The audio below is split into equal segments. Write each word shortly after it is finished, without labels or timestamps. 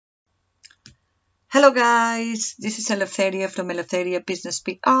Hello guys, this is Eleftheria from Eleftheria Business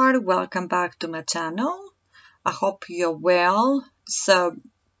PR. Welcome back to my channel. I hope you're well. So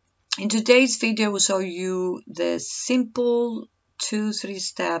in today's video, we'll show you the simple 2-3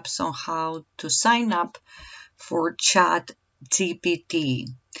 steps on how to sign up for Chatgpt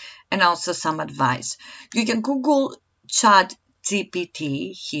and also some advice. You can Google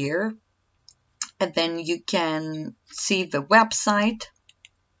Chatgpt here and then you can see the website.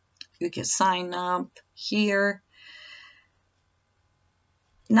 You can sign up here.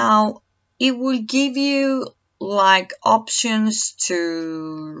 Now, it will give you like options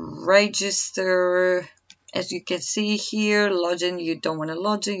to register. As you can see here, login, you don't want to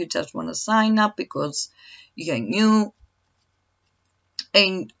login, you just want to sign up because you're new.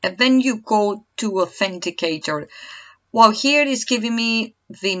 And then you go to Authenticator. Well, here is giving me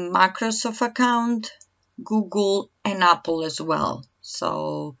the Microsoft account, Google, and Apple as well.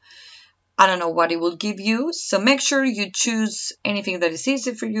 So I don't know what it will give you. So make sure you choose anything that is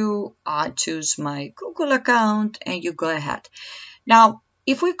easy for you. I choose my Google account and you go ahead. Now,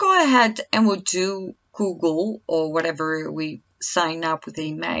 if we go ahead and we'll do Google or whatever we sign up with the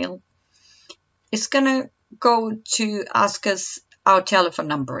email, it's going to go to ask us our telephone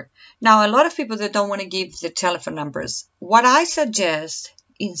number. Now, a lot of people that don't want to give the telephone numbers. What I suggest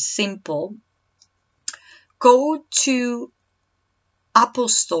is simple. Go to Apple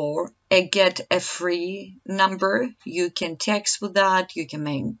Store and get a free number. You can text with that, you can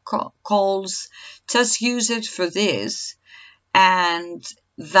make calls, just use it for this and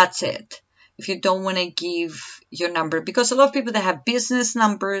that's it. If you don't want to give your number, because a lot of people that have business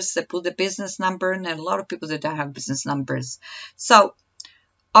numbers, they put the business number, and a lot of people that don't have business numbers. So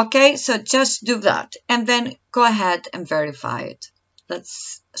okay, so just do that and then go ahead and verify it.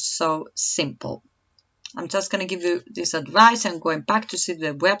 That's so simple. I'm just going to give you this advice. I'm going back to see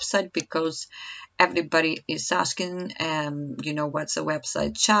the website because everybody is asking, you know, what's the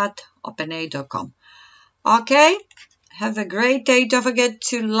website? chatopena.com. Okay, have a great day. Don't forget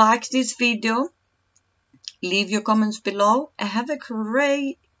to like this video, leave your comments below, and have a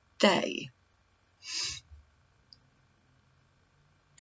great day.